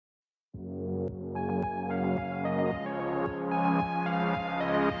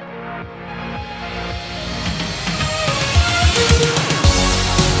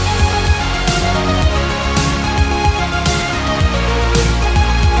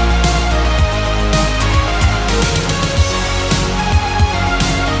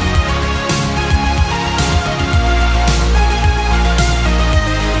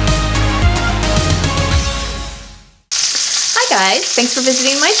thanks for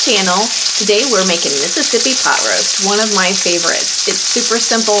visiting my channel. Today we're making Mississippi pot roast, one of my favorites. It's super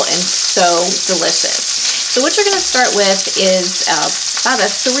simple and so delicious. So what you're going to start with is about a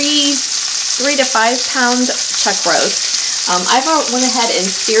 3 to 5 pound chuck roast. I've went ahead and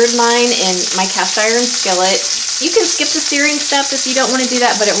seared mine in my cast iron skillet. You can skip the searing step if you don't want to do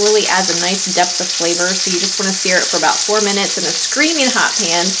that, but it really adds a nice depth of flavor. So you just want to sear it for about 4 minutes in a screaming hot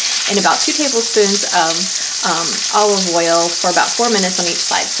pan and about 2 tablespoons of olive oil for about 4 minutes on each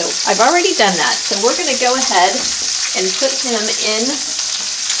side. So I've already done that. So we're going to go ahead and put him in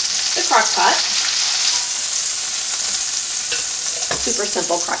the crock pot. Super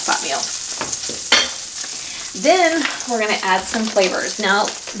simple crock pot meal. Then we're going to add some flavors. Now,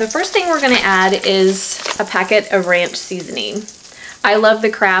 the first thing we're going to add is a packet of ranch seasoning. I love the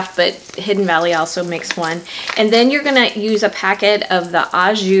Kraft, but Hidden Valley also makes one. And then you're going to use a packet of the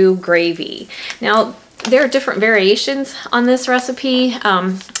Aus Jus Gravy. Now, there are different variations on this recipe.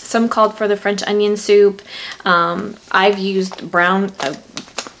 Some called for the French onion soup. I've used brown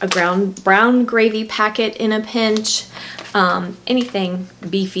gravy packet in a pinch. Anything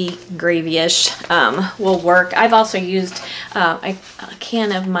beefy, gravy-ish will work. I've also used a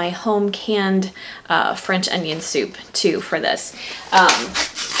can of my home canned French onion soup too for this.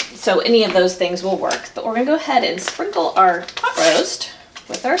 So any of those things will work. But we're going to go ahead and sprinkle our pot roast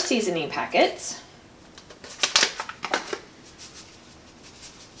with our seasoning packets.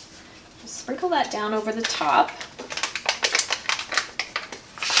 Sprinkle that down over the top.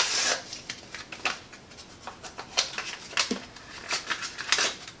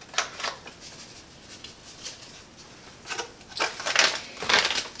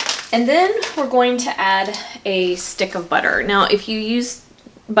 And then we're going to add a stick of butter. Now, if you use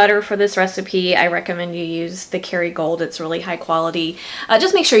butter for this recipe, I recommend you use the Kerrygold. It's really high quality.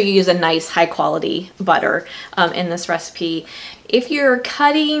 Just make sure you use a nice high quality butter in this recipe. If you're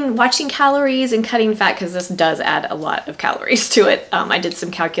watching calories and cutting fat, because this does add a lot of calories to it. I did some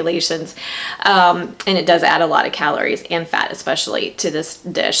calculations and it does add a lot of calories and fat, especially to this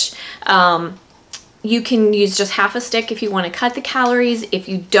dish. You can use just half a stick if you want to cut the calories. If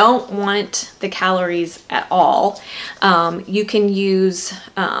you don't want the calories at all, you can use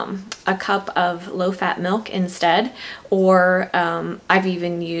a cup of low-fat milk instead, or I've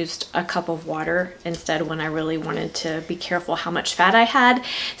even used a cup of water instead when I really wanted to be careful how much fat I had.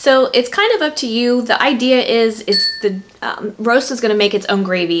 So it's kind of up to you. The idea is the roast is going to make its own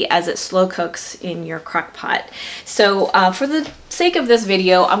gravy as it slow cooks in your crock pot. So for the sake of this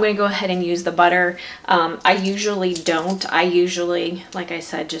video, I'm going to go ahead and use the butter. I usually don't. I usually, like I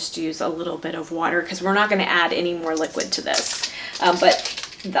said, just use a little bit of water because we're not going to add any more liquid to this. But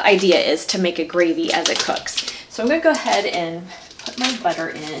the idea is to make a gravy as it cooks. So I'm going to go ahead and put my butter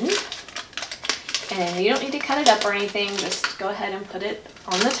in. And you don't need to cut it up or anything. Just go ahead and put it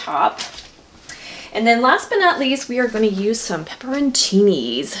on the top. And then last but not least, we are going to use some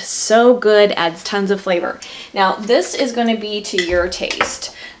pepperoncinis. So good, adds tons of flavor. Now, this is going to be to your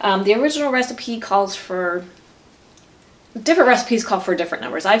taste. The original recipe calls for, different recipes call for different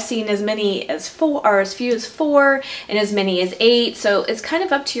numbers. I've seen as many as 4, or as few as 4, and as many as 8. So it's kind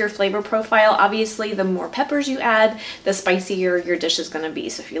of up to your flavor profile. Obviously, the more peppers you add, the spicier your dish is going to be.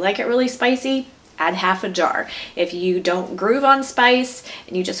 So if you like it really spicy, add half a jar. If you don't groove on spice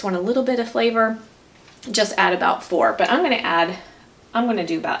and you just want a little bit of flavor, just add about 4, but I'm going to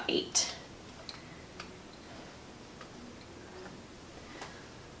do about 8.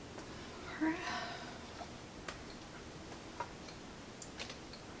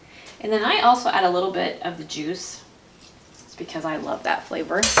 And then I also add a little bit of the juice. It's because I love that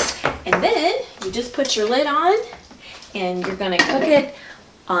flavor. And then you just put your lid on and you're going to cook it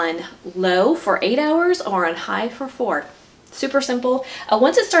on low for 8 hours or on high for 4. Super simple.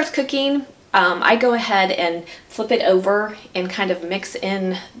 Once it starts cooking, I go ahead and flip it over and kind of mix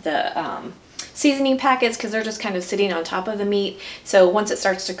in the seasoning packets because they're just kind of sitting on top of the meat. So once it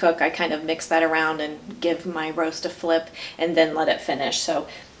starts to cook, I kind of mix that around and give my roast a flip and then let it finish. So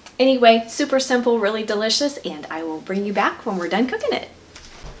anyway, super simple, really delicious, and I will bring you back when we're done cooking it.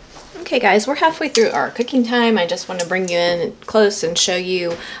 Okay guys, we're halfway through our cooking time. I just want to bring you in close and show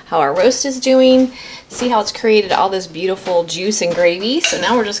you how our roast is doing. See how it's created all this beautiful juice and gravy. So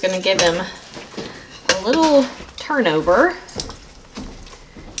now we're just going to give him a little turnover.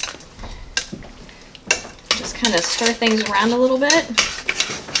 Just kind of stir things around a little bit.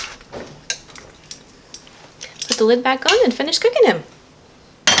 Put the lid back on and finish cooking him.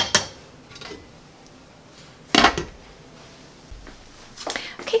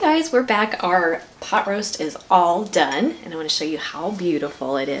 Okay guys, we're back. Our pot roast is all done and I want to show you how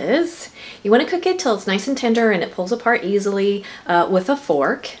beautiful it is. You want to cook it till it's nice and tender and it pulls apart easily with a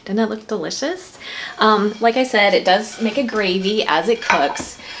fork. Doesn't that look delicious? Like I said, it does make a gravy as it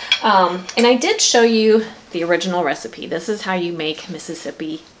cooks. And I did show you the original recipe. This is how you make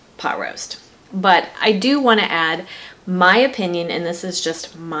Mississippi pot roast. But I do want to add my opinion, and this is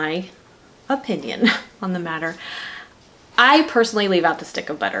just my opinion on the matter. I personally leave out the stick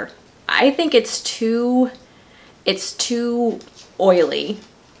of butter. I think it's too oily,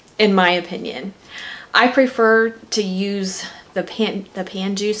 in my opinion. I prefer to use the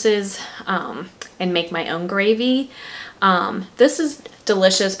pan juices and make my own gravy. This is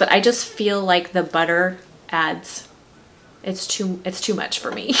delicious, but I just feel like the butter adds, it's too much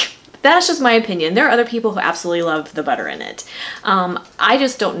for me. That's just my opinion. There are other people who absolutely love the butter in it. I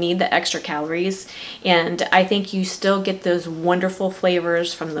just don't need the extra calories, and I think you still get those wonderful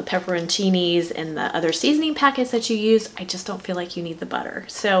flavors from the pepperoncinis and the other seasoning packets that you use. I just don't feel like you need the butter.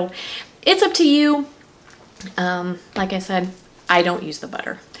 So it's up to you. Like I said, I don't use the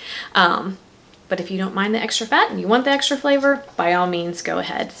butter. But if you don't mind the extra fat and you want the extra flavor, by all means, go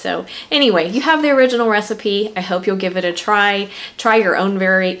ahead. So anyway, you have the original recipe. I hope you'll give it a try. Try your own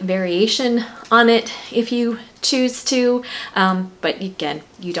variation on it if you choose to. But again,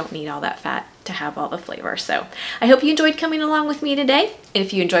 you don't need all that fat to have all the flavor. So I hope you enjoyed coming along with me today.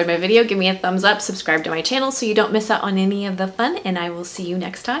 If you enjoyed my video, give me a thumbs up, subscribe to my channel so you don't miss out on any of the fun, and I will see you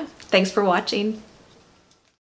next time. Thanks for watching.